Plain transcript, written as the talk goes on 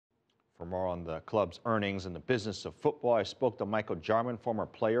For more on the club's earnings and the business of football, I spoke to Michael Jarman, former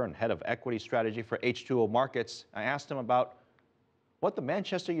player and head of equity strategy for H2O Markets. I asked him about what the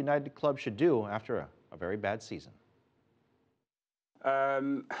Manchester United club should do after a very bad season.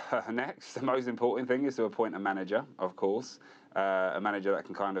 Next, the most important thing is to appoint a manager, of course. A manager that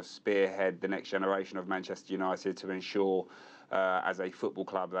can kind of spearhead the next generation of Manchester United to ensure, as a football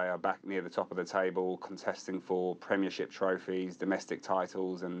club, they are back near the top of the table, contesting for Premiership trophies, domestic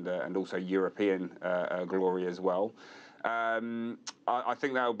titles, and also European glory as well. I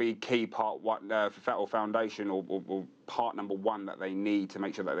think that will be key part one, or foundation, or part number one that they need to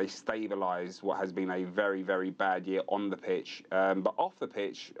make sure that they stabilise what has been a very, very bad year on the pitch. But off the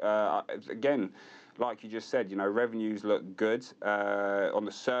pitch, again, like you just said, you know, revenues look good on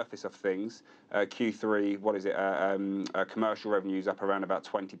the surface of things. Q3, what is it? Commercial revenues up around about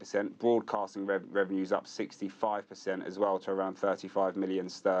 20%. Broadcasting revenues up 65% as well, to around 35 million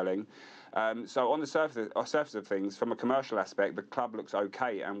sterling. So on the surface of things, from a commercial aspect, the club looks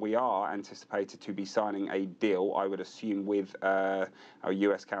okay, and we are anticipated to be signing a deal, I would assume, with our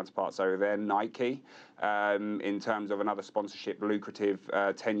US counterparts over there, Nike, in terms of another sponsorship, lucrative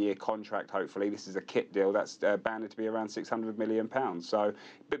 10-year contract, hopefully. This is a kit deal that's banded to be around £600 million. So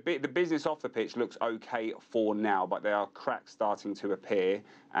the business off the pitch looks okay for now, but there are cracks starting to appear,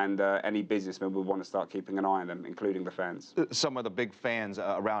 and any businessman will want to start keeping an eye on them, including the fans. Some of the big fans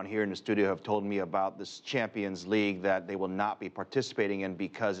around here in the studio have told me about this Champions League that they will not be participating in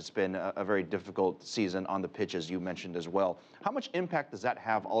because it's been a very difficult season on the pitch, as you mentioned as well. How much impact does that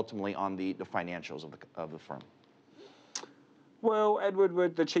have ultimately on the financials of the firm? Well, Ed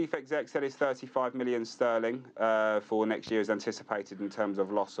Woodward, the chief exec, said it's 35 million sterling for next year is anticipated in terms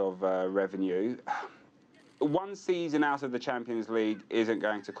of loss of revenue. One season out of the Champions League isn't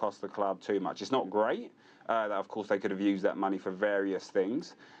going to cost the club too much. It's not great. Of course, they could have used that money for various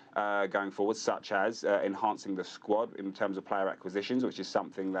things going forward, such as enhancing the squad in terms of player acquisitions, which is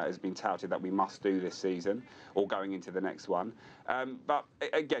something that has been touted that we must do this season, or going into the next one. But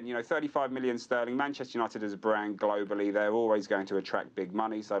again, you know, 35 million sterling, Manchester United as a brand globally, they're always going to attract big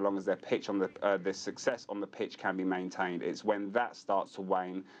money so long as their pitch on the success on the pitch can be maintained. It's when that starts to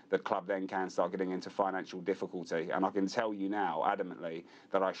wane, the club then can start getting into financial difficulty. And I can tell you now, adamantly,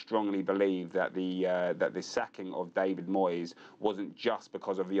 that I strongly believe that the sacking of David Moyes wasn't just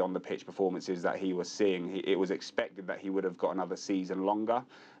because of the on-the-pitch performances that he was seeing. It was expected that he would have got another season longer.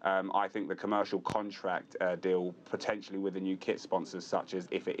 I think the commercial contract deal, potentially with the new kit sponsors, such as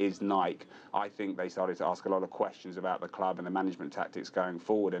if it is Nike, I think they started to ask a lot of questions about the club and the management tactics going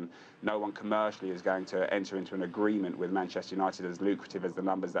forward, and no one commercially is going to enter into an agreement with Manchester United, as lucrative as the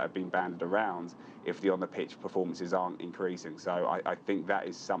numbers that have been banded around, if the on-the-pitch performances aren't increasing. So I think that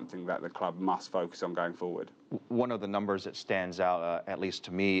is something that the club must focus on going forward. One of the numbers that stands out, at least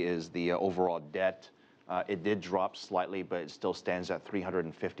to me, is the overall debt. It did drop slightly, but it still stands at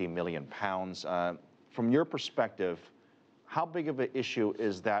 £350 million. From your perspective, how big of an issue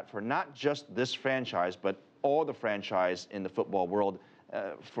is that for not just this franchise, but all the franchise in the football world,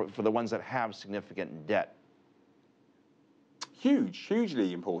 for the ones that have significant debt?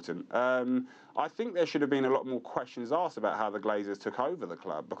 Hugely important. I think there should have been a lot more questions asked about how the Glazers took over the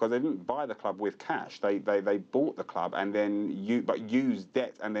club, because they didn't buy the club with cash. They bought the club and then used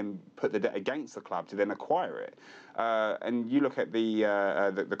debt and then put the debt against the club to then acquire it. And you look at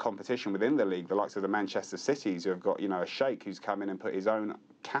the competition within the league, the likes of the Manchester Cities, who have got, you know, a sheikh who's come in and put his own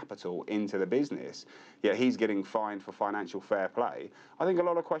capital into the business, yet he's getting fined for financial fair play. I think a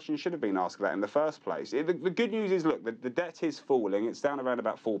lot of questions should have been asked of that in the first place. The good news is, look, the debt is falling. It's down around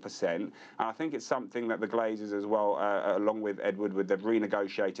about 4%, and I think it's something that the Glazers as well, along with Ed Woodward, they've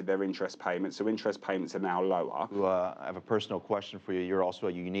renegotiated their interest payments, so interest payments are now lower. I have a personal question for you. You're also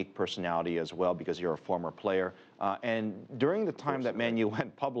a unique personality as well, because you're a former player. And during the time that Man U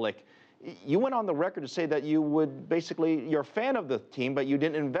went public, you went on the record to say that you would basically, you're a fan of the team, but you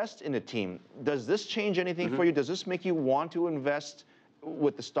didn't invest in the team. Does this change anything for you? Does this make you want to invest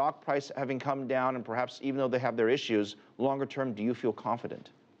with the stock price having come down, and perhaps even though they have their issues, longer term, do you feel confident?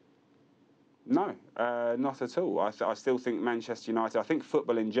 No, not at all. I still think Manchester United, I think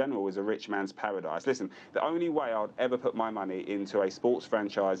football in general is a rich man's paradise. Listen, the only way I would ever put my money into a sports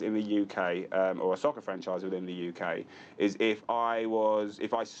franchise in the UK, or a soccer franchise within the UK, is if I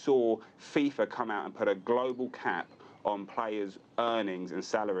saw FIFA come out and put a global cap on players earnings and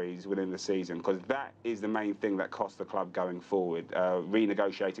salaries within the season, because that is the main thing that costs the club going forward.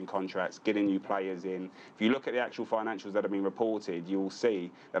 Renegotiating contracts, getting new players in. If you look at the actual financials that have been reported, you will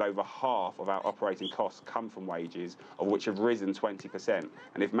see that over half of our operating costs come from wages, of which have risen 20%.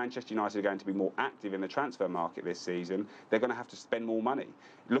 And if Manchester United are going to be more active in the transfer market this season, they're going to have to spend more money.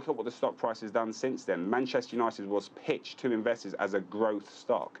 Look at what the stock price has done since then. Manchester United was pitched to investors as a growth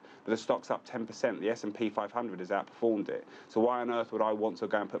stock, but the stock's up 10%. The S&P 500 has outperformed it. So why on earth would I want to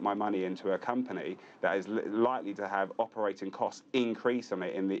go and put my money into a company that is likely to have operating costs increase on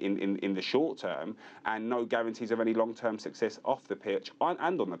it in the short term, and no guarantees of any long-term success off the pitch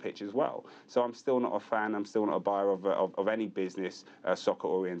and on the pitch as well? So I'm still not a fan. I'm still not a buyer of any business soccer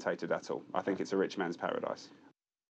orientated at all. I think it's a rich man's paradise.